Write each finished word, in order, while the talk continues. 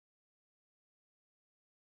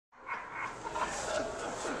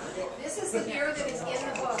is the beer that is in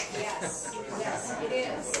the book, yes. Yes, it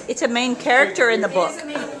is. It's a main character in the book. It is a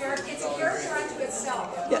main character. It's a character unto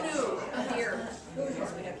itself. Who knew a beer could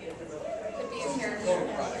be a character?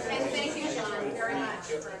 And thank you, John, very much.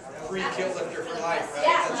 Free kill lifter for life, right?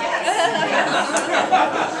 Yeah,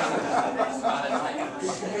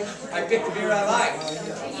 I picked the beer I like.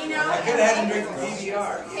 You know, I could have had him drink from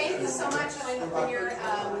PBR. thank you so much when your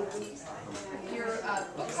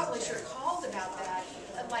book publisher called about that,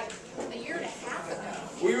 like a year and a half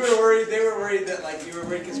ago. We were worried, they were worried that like you were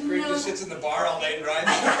worried because Craig just sits in the bar all day and drives.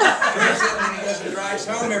 And he doesn't drive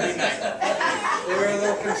home every night. They were a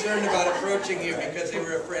little concerned about approaching you because they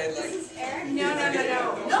were afraid like...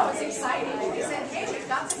 No, it's exciting. They said, hey, we've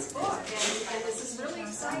got this book and this is really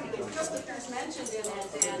exciting. And Kilt Lifter's mentioned in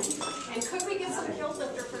it and could we get some Kilt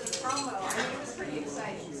Lifter for the promo? I mean, it was pretty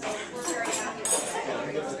exciting. So we're very happy about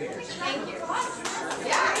that. Thank you.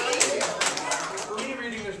 Yeah. For me,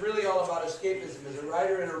 reading is really all about escapism. As a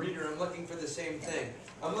writer and a reader, I'm looking for the same thing.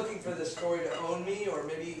 I'm looking for the story to own me, or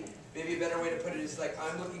maybe a better way to put it is like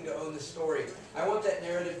I'm looking to own the story. I want that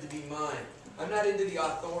narrative to be mine. I'm not into the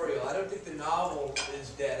authorial. I don't think the novel is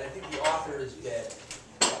dead. I think the author is dead.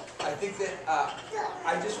 I think that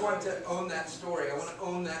I just want to own that story. I want to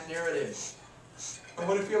own that narrative. I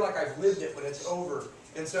want to feel like I've lived it when it's over.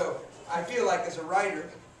 And so I feel like as a writer,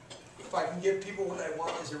 if I can give people what I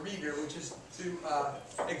want as a reader, which is to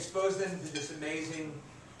expose them to this amazing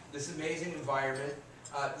environment,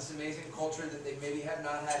 this amazing culture that they maybe have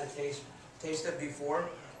not had a taste of before,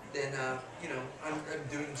 then you know, I'm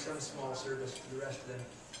doing some small service to the rest of them,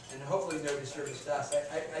 and hopefully no disservice to us.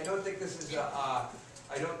 I don't think this is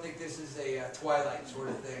a Twilight sort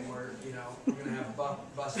of thing where, you know, we're going to have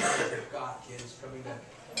busted goth kids coming to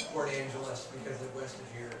Port Angeles because they're west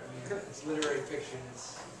of here. I mean, it's literary fiction.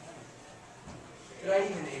 Did I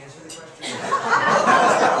even answer the question?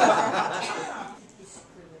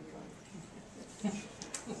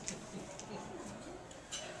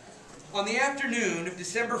 On the afternoon of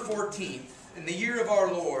December 14th, in the year of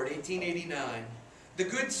our Lord, 1889, the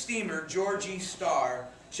good steamer Georgie Star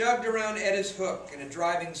chugged around Edda's Hook in a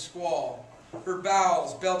driving squall, her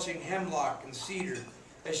bows belching hemlock and cedar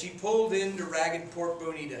as she pulled into ragged Port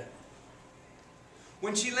Bonita.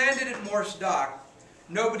 When she landed at Morse Dock,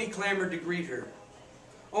 nobody clamored to greet her.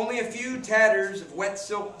 Only a few tatters of wet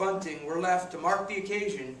silk bunting were left to mark the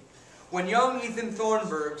occasion when young Ethan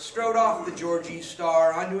Thornburg strode off the Georgie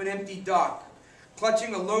Star onto an empty dock,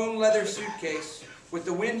 clutching a lone leather suitcase with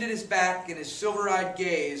the wind at his back and his silver-eyed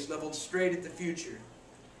gaze leveled straight at the future.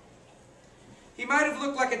 He might have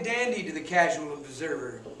looked like a dandy to the casual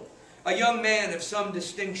observer, a young man of some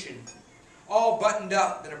distinction, all buttoned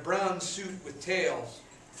up in a brown suit with tails,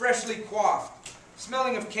 freshly coiffed,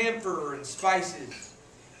 smelling of camphor and spices,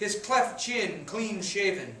 his cleft chin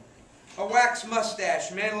clean-shaven, a wax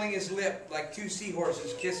mustache mantling his lip like two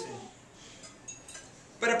seahorses kissing.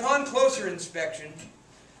 But upon closer inspection,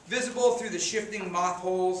 visible through the shifting moth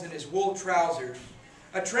holes in his wool trousers,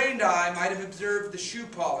 a trained eye might have observed the shoe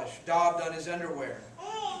polish daubed on his underwear,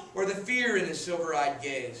 or the fear in his silver-eyed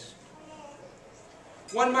gaze.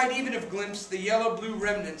 One might even have glimpsed the yellow-blue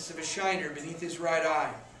remnants of a shiner beneath his right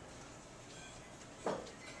eye.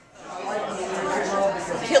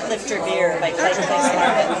 Kilt Lifter beer by Clayton.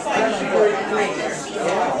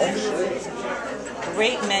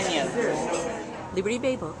 Great menu. Liberty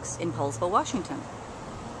Bay Books in Poulsbo, Washington.